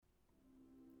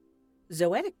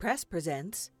Zoetic Press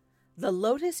presents The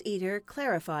Lotus Eater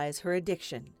Clarifies Her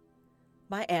Addiction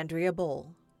by Andrea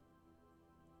Boll.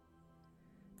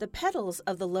 The petals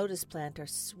of the lotus plant are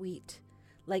sweet,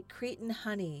 like Cretan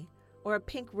honey or a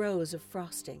pink rose of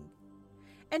frosting.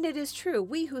 And it is true,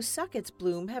 we who suck its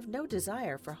bloom have no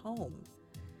desire for home.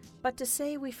 But to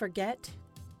say we forget,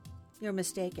 you're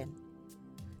mistaken.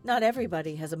 Not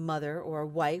everybody has a mother or a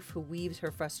wife who weaves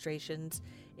her frustrations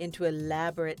into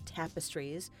elaborate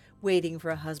tapestries, waiting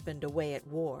for a husband away at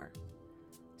war.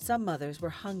 Some mothers were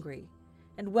hungry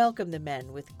and welcomed the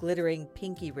men with glittering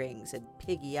pinky rings and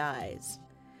piggy eyes.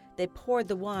 They poured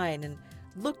the wine and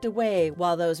looked away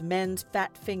while those men's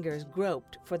fat fingers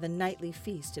groped for the nightly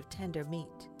feast of tender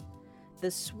meat.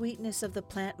 The sweetness of the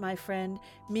plant, my friend,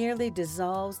 merely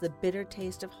dissolves the bitter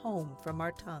taste of home from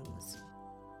our tongues.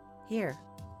 Here,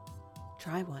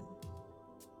 try one.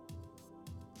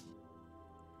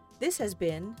 This has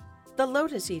been The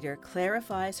Lotus Eater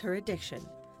Clarifies Her Addiction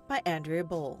by Andrea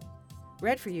Boll,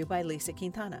 read for you by Lisa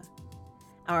Quintana.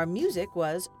 Our music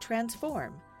was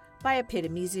Transform by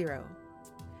Epitome Zero.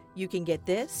 You can get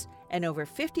this and over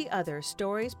 50 other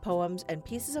stories, poems, and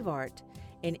pieces of art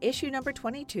in issue number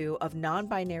 22 of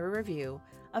NonBinary Review,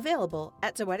 available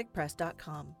at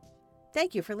zoeticpress.com.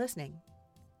 Thank you for listening.